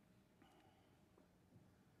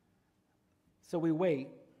So we wait,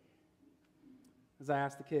 as I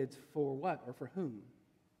ask the kids, for what or for whom?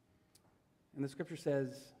 And the scripture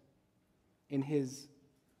says in his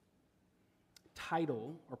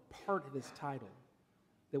title, or part of his title,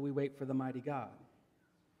 that we wait for the mighty God.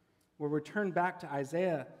 We'll return back to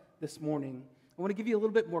Isaiah this morning. I want to give you a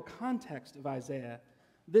little bit more context of Isaiah.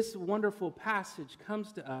 This wonderful passage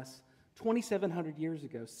comes to us 2,700 years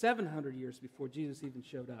ago, 700 years before Jesus even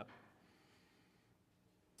showed up.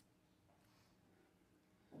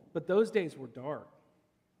 But those days were dark.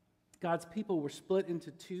 God's people were split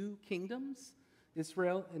into two kingdoms,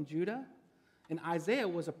 Israel and Judah, and Isaiah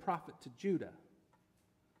was a prophet to Judah.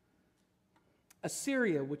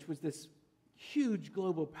 Assyria, which was this huge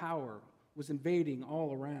global power, was invading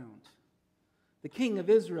all around. The king of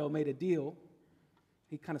Israel made a deal.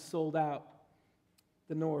 He kind of sold out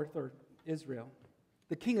the north, or Israel.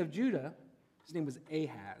 The king of Judah, his name was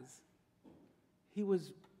Ahaz. He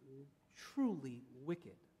was truly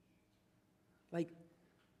wicked. Like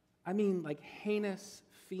heinous,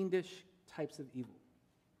 fiendish types of evil.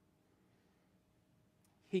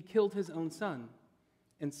 He killed his own son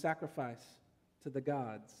in sacrifice to the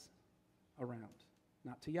gods around.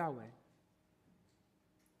 Not to Yahweh,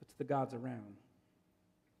 but to the gods around.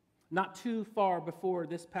 Not too far before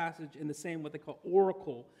this passage in the same, what they call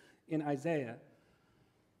oracle in Isaiah,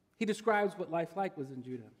 he describes what life like was in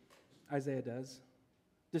Judah. Isaiah does.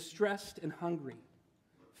 Distressed and hungry,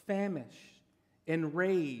 famished,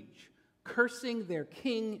 enraged, cursing their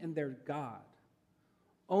king and their God.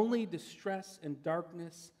 Only distress and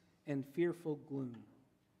darkness and fearful gloom,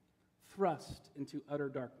 thrust into utter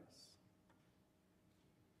darkness.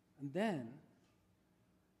 And then,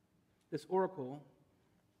 this oracle,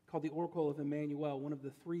 called the Oracle of Emmanuel, one of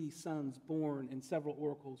the three sons born in several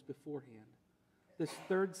oracles beforehand. This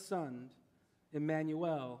third son,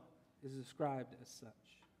 Emmanuel, is described as such.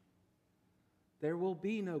 There will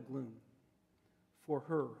be no gloom for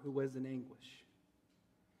her who was in anguish.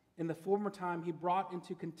 In the former time, he brought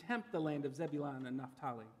into contempt the land of Zebulun and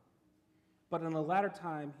Naphtali. But in the latter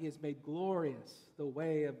time, he has made glorious the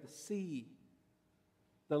way of the sea,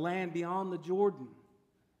 the land beyond the Jordan,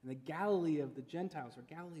 and the Galilee of the Gentiles, or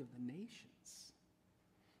Galilee of the nations.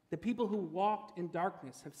 The people who walked in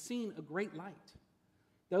darkness have seen a great light.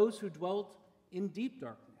 Those who dwelt in deep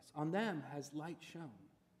darkness, on them has light shone.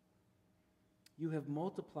 You have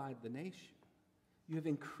multiplied the nation. You have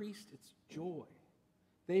increased its joy.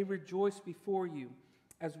 They rejoice before you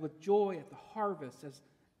as with joy at the harvest,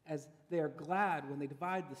 as they are glad when they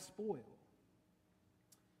divide the spoil.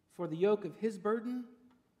 For the yoke of his burden,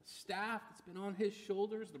 the staff that's been on his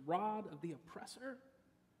shoulders, the rod of the oppressor,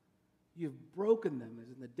 you have broken them as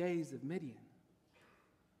in the days of Midian.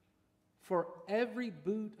 For every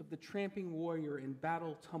boot of the tramping warrior in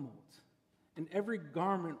battle tumult, and every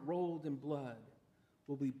garment rolled in blood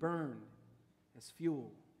will be burned as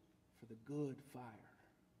fuel for the good fire.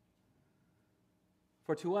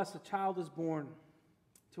 For to us a child is born,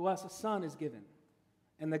 to us a son is given,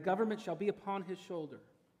 and the government shall be upon his shoulder.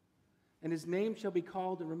 And his name shall be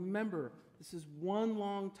called, and remember, this is one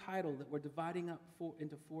long title that we're dividing up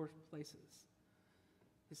into four places.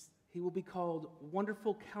 He will be called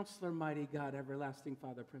Wonderful Counselor, Mighty God, Everlasting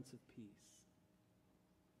Father, Prince of Peace.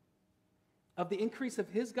 Of the increase of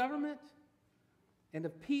his government and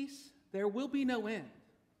of peace, there will be no end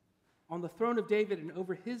on the throne of David and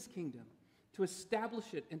over his kingdom, to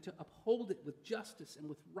establish it and to uphold it with justice and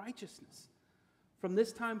with righteousness from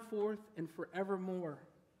this time forth and forevermore.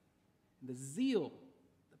 The zeal,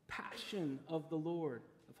 the passion of the Lord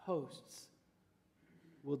of hosts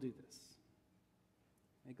will do this.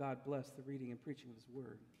 May God bless the reading and preaching of his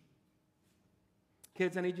word.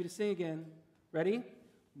 Kids, I need you to sing again. Ready?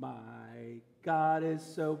 My God is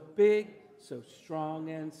so big, so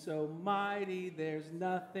strong, and so mighty. There's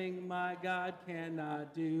nothing my God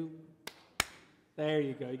cannot do. There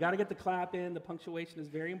you go. You got to get the clap in. The punctuation is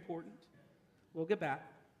very important. We'll get back.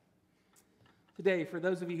 Today, for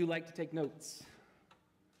those of you who like to take notes,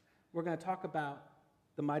 we're going to talk about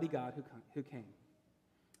the mighty God who came.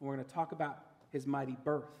 And we're going to talk about his mighty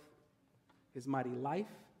birth, his mighty life,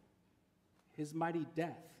 his mighty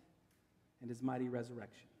death, and his mighty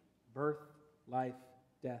resurrection. Birth, life,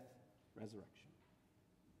 death, resurrection.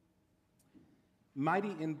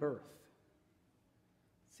 Mighty in birth.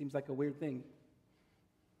 Seems like a weird thing.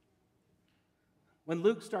 When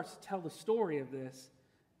Luke starts to tell the story of this,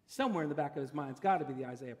 somewhere in the back of his mind, it's got to be the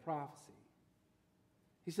Isaiah prophecy.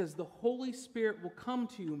 He says, the Holy Spirit will come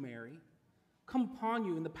to you, Mary, come upon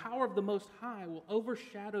you, and the power of the Most High will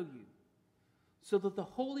overshadow you, so that the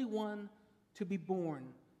Holy One to be born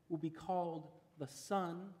will be called the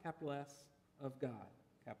Son, capital S, of God,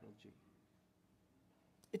 capital G.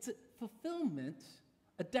 It's a fulfillment,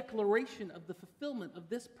 a declaration of the fulfillment of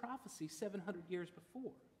this prophecy 700 years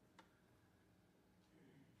before.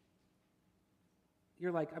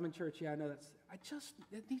 You're like, I'm in church, yeah, I know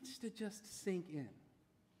it needs to just sink in.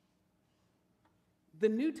 The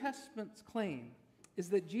New Testament's claim is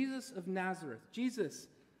that Jesus of Nazareth, Jesus,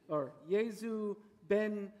 or Yezu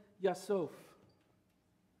ben Yasoph,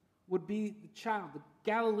 would be the child, the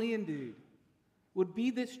Galilean dude, would be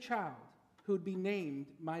this child who would be named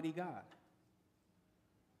Mighty God.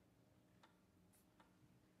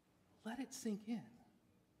 Let it sink in.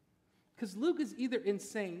 Because Luke is either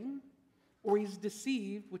insane or he's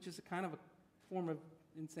deceived, which is a kind of a form of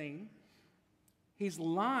insane. He's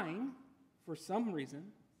lying for some reason,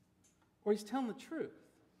 or he's telling the truth.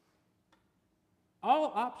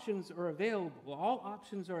 All options are available. All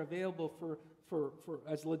options are available for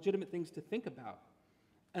as legitimate things to think about,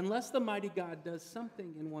 unless the mighty God does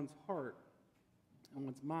something in one's heart, and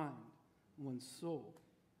one's mind, and one's soul,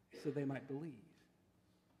 so they might believe.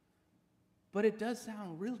 But it does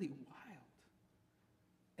sound really wild.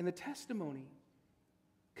 And the testimony,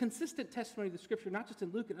 consistent testimony of the Scripture, not just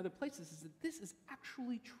in Luke and other places, is that this is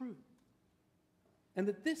actually true. And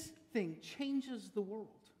that this thing changes the world.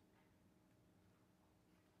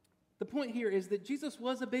 The point here is that Jesus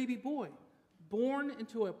was a baby boy, born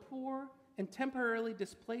into a poor and temporarily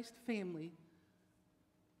displaced family,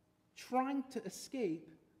 trying to escape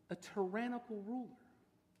a tyrannical ruler.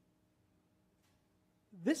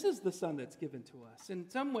 This is the son that's given to us. In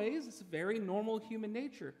some ways, it's a very normal human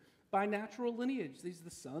nature. By natural lineage, he's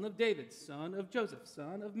the son of David, son of Joseph,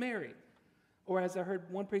 son of Mary. Or as I heard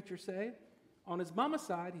one preacher say, on his mama's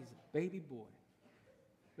side, he's a baby boy,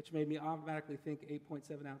 which made me automatically think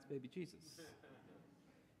 8.7-ounce baby Jesus.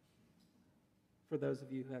 For those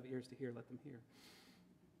of you who have ears to hear, let them hear.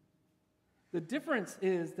 The difference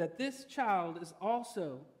is that this child is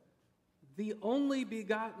also the only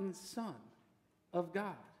begotten Son of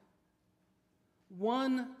God,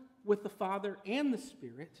 one with the Father and the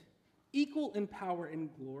Spirit, equal in power and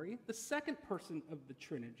glory, the second person of the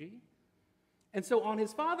Trinity. And so on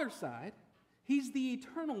his Father's side, he's the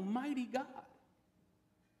eternal, mighty God.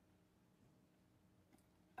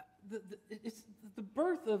 It's the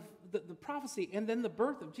birth of the prophecy and then the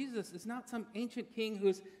birth of Jesus is not some ancient king who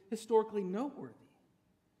is historically noteworthy.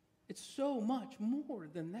 It's so much more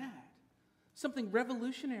than that. Something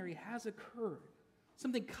revolutionary has occurred,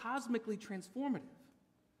 something cosmically transformative.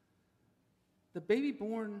 The baby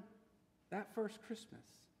born that first Christmas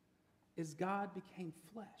is God became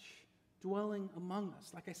flesh, dwelling among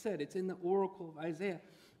us. Like I said, it's in the oracle of Isaiah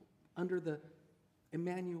under the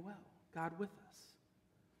Emmanuel, God with us,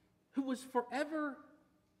 who was forever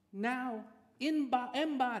now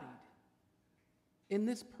embodied in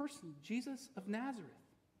this person, Jesus of Nazareth.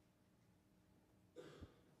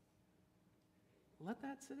 Let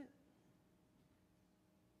that sit in.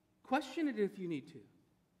 Question it if you need to.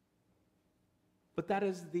 But that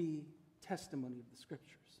is the testimony of the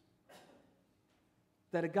Scriptures.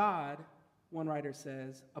 That a God, one writer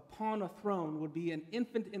says, upon a throne would be an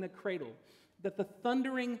infant in a cradle. That the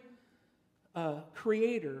thundering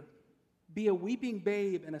Creator be a weeping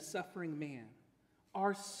babe and a suffering man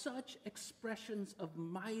are such expressions of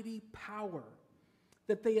mighty power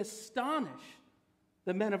that they astonish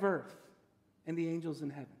the men of earth and the angels in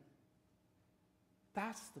heaven.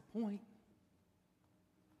 That's the point.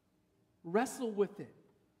 Wrestle with it.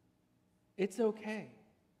 It's okay.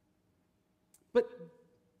 But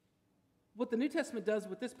what the New Testament does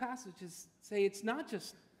with this passage is say it's not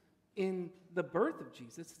just in the birth of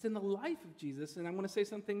Jesus, it's in the life of Jesus. And I'm going to say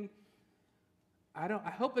something, I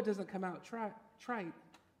hope it doesn't come out trite.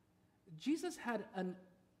 Jesus had an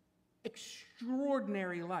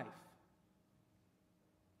extraordinary life.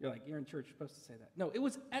 You're like, you're in church, you're supposed to say that. No, it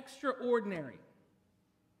was extraordinary.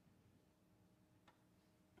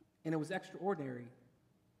 And it was extraordinary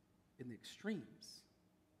in the extremes.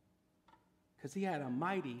 Because he had a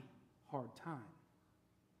mighty hard time.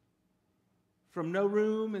 From no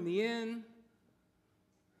room in the inn,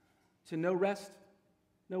 to no rest,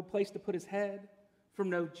 no place to put his head, from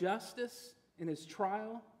no justice in his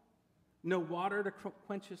trial, no water to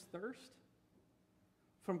quench his thirst,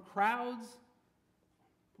 from crowds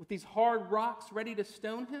with these hard rocks ready to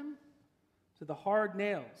stone him, to the hard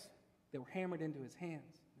nails that were hammered into his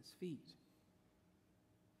hands and his feet,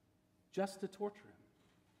 just to torture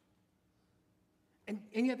him.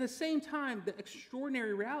 And yet at the same time, the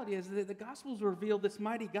extraordinary reality is that the Gospels reveal this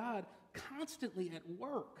mighty God constantly at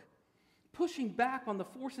work, pushing back on the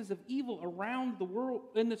forces of evil around the world,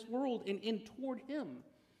 in this world, and in toward him.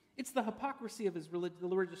 It's the hypocrisy of the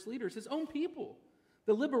religious leaders, his own people,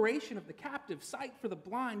 the liberation of the captive, sight for the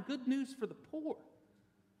blind, good news for the poor.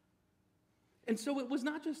 And so it was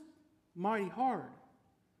not just mighty hard,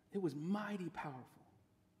 it was mighty powerful.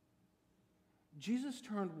 Jesus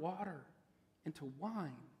turned water into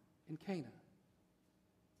wine in Cana.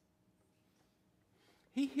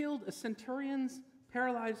 He healed a centurion's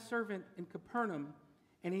paralyzed servant in Capernaum,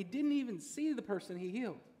 and he didn't even see the person he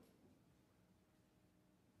healed.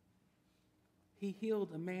 He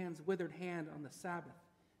healed a man's withered hand on the Sabbath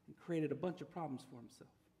and created a bunch of problems for himself.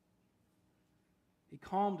 He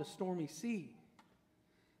calmed a stormy sea.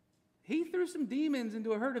 He threw some demons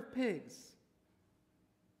into a herd of pigs.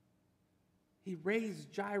 He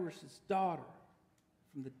raised Jairus' daughter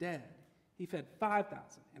from the dead. He fed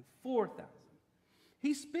 5,000 and 4,000.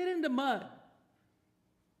 He spit into mud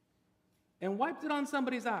and wiped it on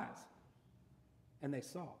somebody's eyes, and they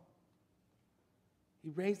saw. He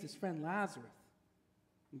raised his friend Lazarus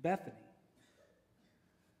in Bethany.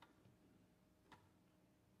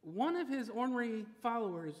 One of his ornery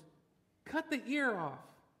followers cut the ear off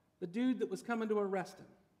the dude that was coming to arrest him.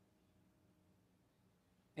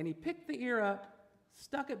 And he picked the ear up,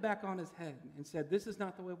 stuck it back on his head, and said, "This is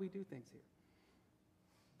not the way we do things here."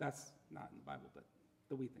 That's not in the Bible, but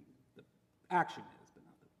the we think. The action is, but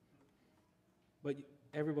not the. But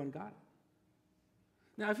everyone got it.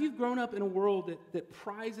 Now, if you've grown up in a world that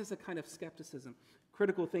prizes a kind of skepticism,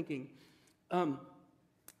 critical thinking, an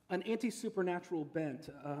anti-supernatural bent,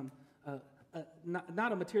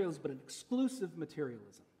 not a materialism, but an exclusive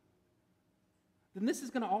materialism, then this is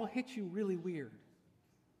going to all hit you really weird.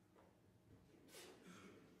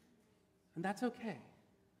 And that's okay.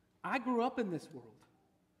 I grew up in this world.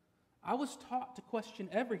 I was taught to question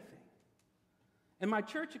everything. And my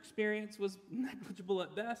church experience was negligible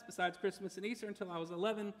at best, besides Christmas and Easter, until I was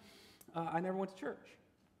 11. I never went to church.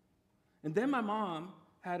 And then my mom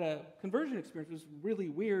had a conversion experience. It was really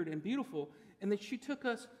weird and beautiful. And then she took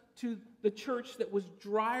us to the church that was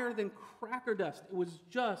drier than cracker dust. It was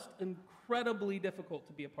just incredibly difficult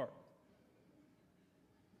to be a part of.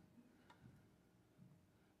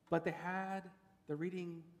 But they had the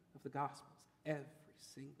reading of the Gospels every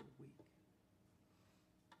single week.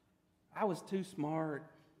 I was too smart,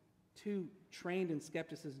 too trained in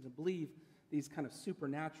skepticism to believe these kind of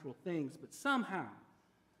supernatural things, but somehow,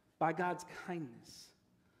 by God's kindness,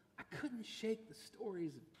 I couldn't shake the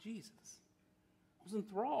stories of Jesus. I was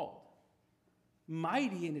enthralled.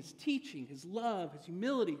 Mighty in his teaching, his love, his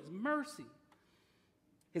humility, his mercy,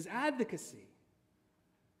 his advocacy.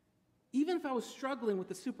 Even if I was struggling with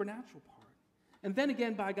the supernatural part. And then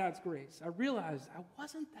again, by God's grace, I realized I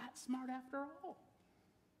wasn't that smart after all.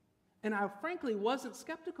 And I frankly wasn't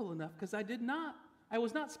skeptical enough because I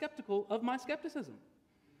was not skeptical of my skepticism.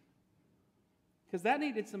 Because that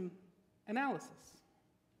needed some analysis.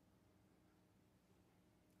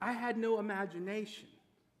 I had no imagination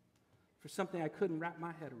for something I couldn't wrap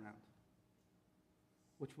my head around,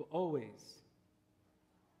 which will always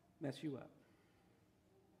mess you up.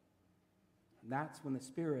 And that's when the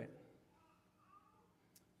Spirit,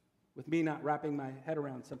 with me not wrapping my head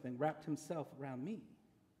around something, wrapped himself around me.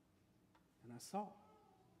 And I saw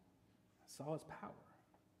his power,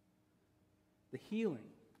 the healing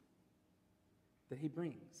that he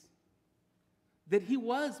brings, that he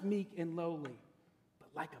was meek and lowly, but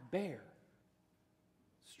like a bear,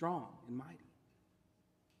 strong and mighty.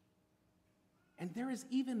 And there is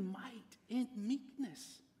even might in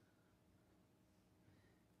meekness.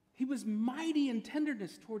 He was mighty in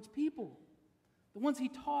tenderness towards people, the ones he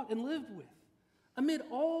taught and lived with. Amid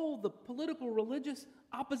all the political, religious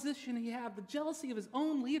opposition he had, the jealousy of his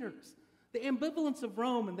own leaders, the ambivalence of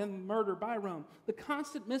Rome and then murder by Rome, the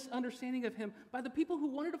constant misunderstanding of him by the people who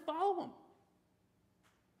wanted to follow him.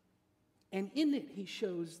 And in it, he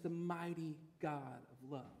shows the mighty God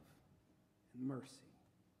of love and mercy.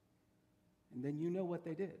 And then you know what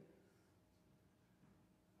they did.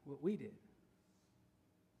 What we did.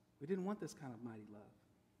 We didn't want this kind of mighty love.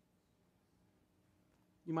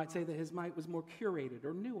 You might say that his might was more curated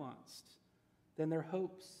or nuanced than their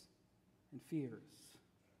hopes and fears,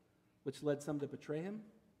 which led some to betray him,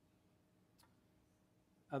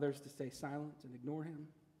 others to stay silent and ignore him,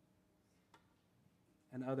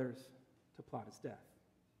 and others to plot his death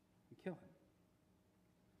and kill him,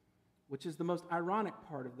 which is the most ironic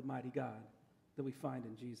part of the mighty God that we find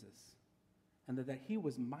in Jesus, and that he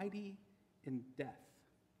was mighty in death.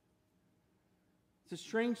 It's a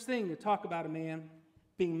strange thing to talk about a man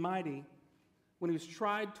being mighty when he was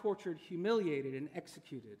tried, tortured, humiliated, and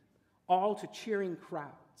executed, all to cheering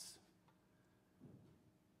crowds.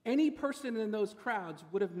 Any person in those crowds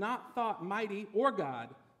would have not thought mighty or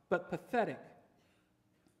God, but pathetic.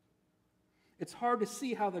 it's hard to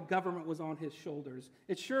see how the government was on his shoulders.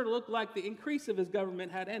 It sure looked like the increase of his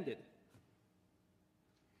government had ended.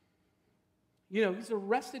 You know, he's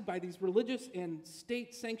arrested by these religious and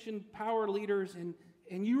state-sanctioned power leaders,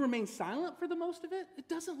 and you remain silent for the most of it? It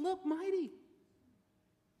doesn't look mighty.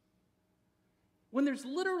 When there's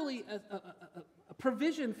literally a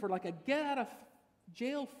provision for like a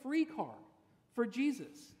get-out-of-jail-free card for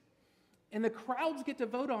Jesus, and the crowds get to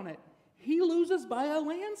vote on it, he loses by a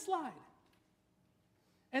landslide.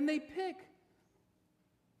 And they pick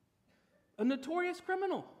a notorious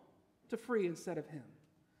criminal to free instead of him.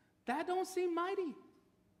 That don't seem mighty.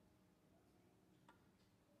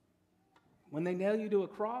 When they nail you to a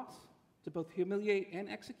cross to both humiliate and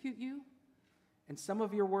execute you, and some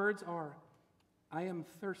of your words are, I am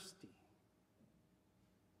thirsty.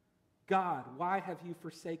 God, why have you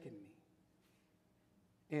forsaken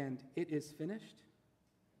me? And it is finished.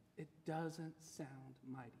 It doesn't sound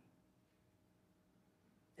mighty.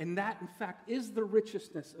 And that, in fact, is the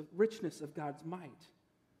richness of God's might.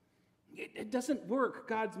 It doesn't work,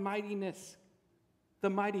 God's mightiness, the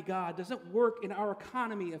mighty God, doesn't work in our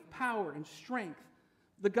economy of power and strength.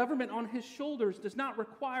 The government on his shoulders does not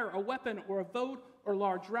require a weapon or a vote or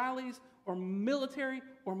large rallies or military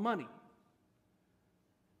or money.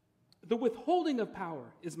 The withholding of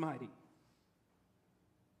power is mighty.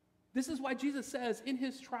 This is why Jesus says in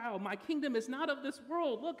his trial, my kingdom is not of this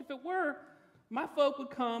world. Look, if it were, my folk would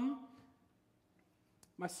come,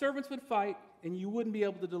 my servants would fight, and you wouldn't be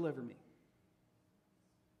able to deliver me.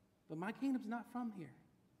 But my kingdom's not from here.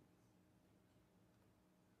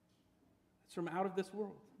 It's from out of this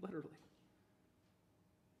world, literally.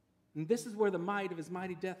 And this is where the might of his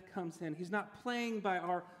mighty death comes in. He's not playing by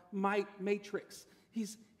our might matrix.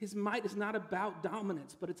 His might is not about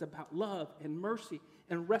dominance, but it's about love and mercy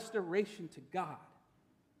and restoration to God.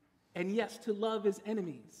 And yes, to love his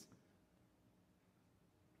enemies.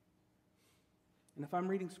 And if I'm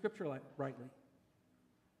reading Scripture rightly,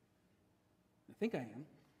 I think I am,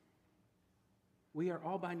 we are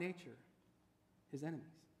all by nature his enemies.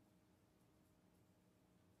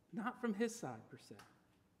 Not from his side per se,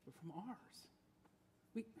 but from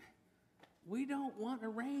ours. We don't want a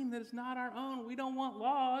reign that is not our own. We don't want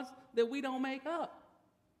laws that we don't make up,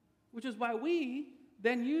 which is why we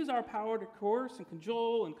then use our power to coerce and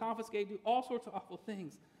cajole and confiscate, do all sorts of awful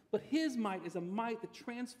things. But his might is a might that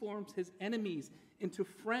transforms his enemies into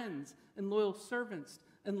friends and loyal servants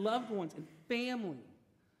and loved ones and family.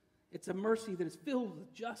 It's a mercy that is filled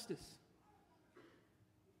with justice.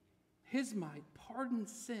 His might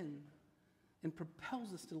pardons sin and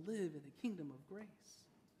propels us to live in a kingdom of grace.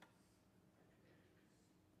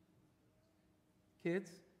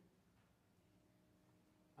 Kids,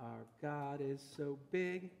 our God is so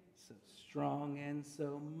big, so strong, and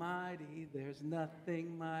so mighty. There's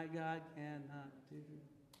nothing my God cannot do.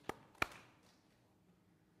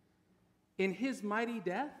 In his mighty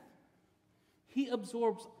death, he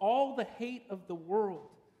absorbs all the hate of the world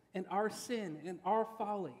and our sin and our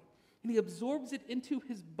folly. And he absorbs it into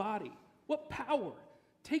his body. What power!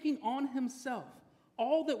 Taking on himself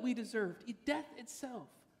all that we deserved, death itself.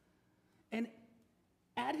 And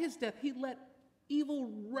at his death, he let evil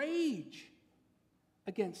rage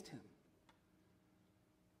against him.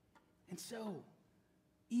 And so,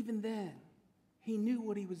 even then, he knew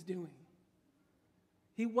what he was doing.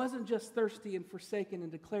 He wasn't just thirsty and forsaken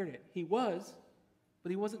and declared it. He was, but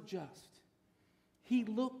he wasn't just. He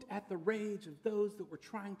looked at the rage of those that were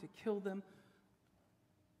trying to kill him,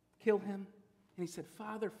 and he said,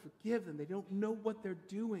 Father, forgive them. They don't know what they're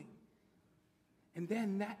doing. And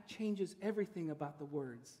then that changes everything about the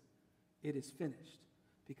words, it is finished.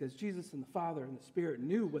 Because Jesus and the Father and the Spirit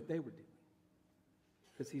knew what they were doing.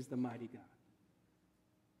 Because he's the mighty God.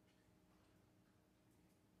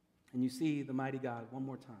 And you see the mighty God one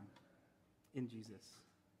more time in Jesus,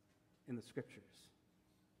 in the Scriptures,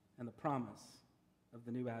 and the promise of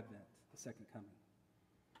the new Advent, the second coming.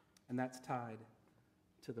 And that's tied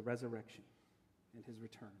to the resurrection and his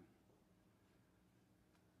return.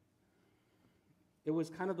 It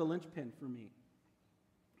was kind of the linchpin for me.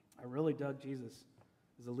 I really dug Jesus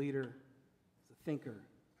as a leader, as a thinker,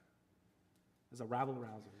 as a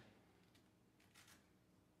rabble-rouser.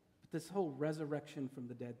 But this whole resurrection from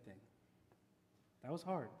the dead thing, that was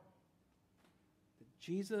hard. That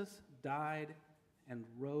Jesus died and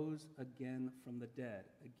rose again from the dead.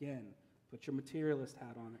 Again, put your materialist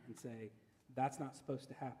hat on and say, that's not supposed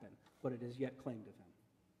to happen, but it is yet claimed of him.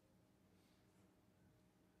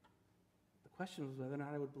 The question was whether or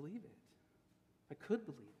not I would believe it. I could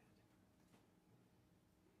believe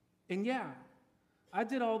it. And yeah, I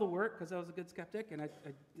did all the work because I was a good skeptic, and I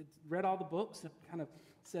read all the books and kind of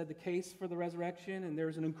said the case for the resurrection, and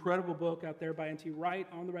there's an incredible book out there by N.T. Wright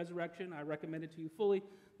on the resurrection. I recommend it to you fully.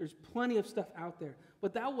 There's plenty of stuff out there,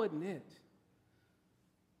 but that wasn't it.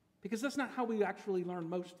 Because that's not how we actually learn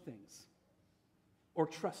most things or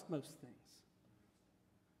trust most things.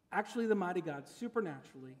 Actually, the mighty God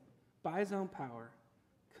supernaturally, by his own power,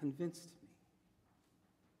 convinced me.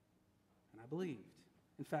 And I believed.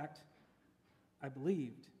 In fact, I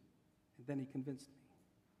believed, and then he convinced me.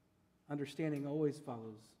 Understanding always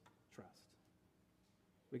follows trust.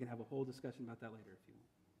 We can have a whole discussion about that later if you want.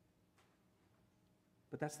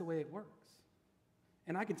 But that's the way it works.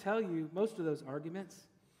 And I can tell you most of those arguments,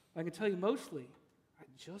 I can tell you mostly, I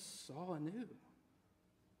just saw anew.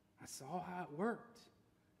 I saw how it worked.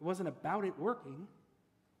 It wasn't about it working.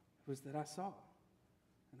 It was that I saw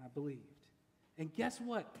and I believed. And guess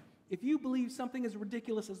what? If you believe something as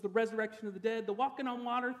ridiculous as the resurrection of the dead, the walking on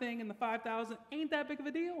water thing and the 5,000 ain't that big of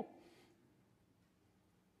a deal.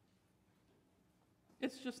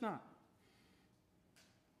 It's just not.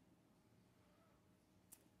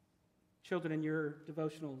 Children, in your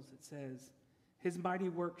devotionals, it says, his mighty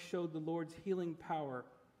work showed the Lord's healing power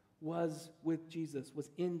was with Jesus, was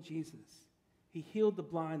in Jesus. He healed the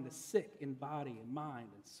blind, the sick in body and mind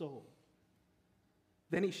and soul.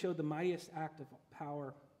 Then he showed the mightiest act of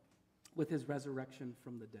power with his resurrection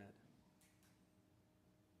from the dead.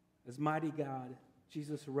 As mighty God,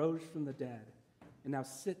 Jesus rose from the dead and now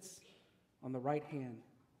sits on the right hand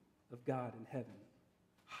of God in heaven,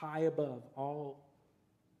 high above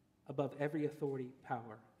every authority,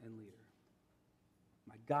 power, and leader.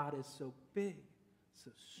 My God is so big, so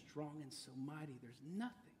strong, and so mighty, there's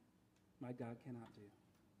nothing my God cannot do.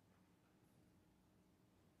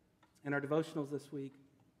 In our devotionals this week,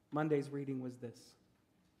 Monday's reading was this,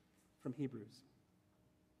 from Hebrews.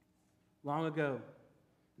 Long ago,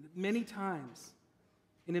 many times,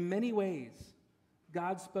 and in many ways,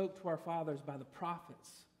 God spoke to our fathers by the prophets.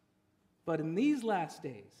 But in these last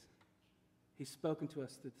days, he's spoken to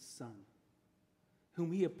us through the Son,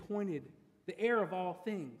 whom he appointed the heir of all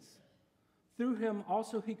things. Through him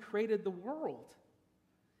also he created the world.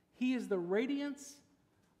 He is the radiance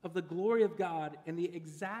of the glory of God and the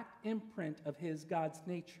exact imprint of his, God's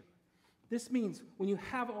nature. This means when you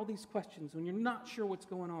have all these questions, when you're not sure what's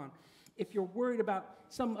going on, if you're worried about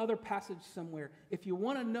some other passage somewhere, if you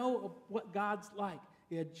want to know what God's like,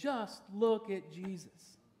 you just look at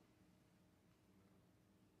Jesus.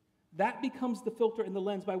 That becomes the filter and the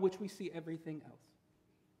lens by which we see everything else,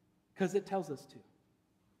 because it tells us to.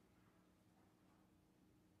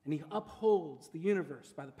 And he upholds the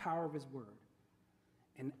universe by the power of his word.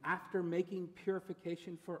 And after making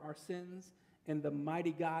purification for our sins and the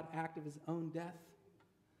mighty God act of his own death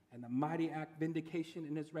and the mighty act vindication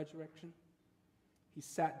in his resurrection, he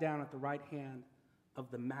sat down at the right hand of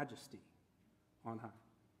the majesty on high.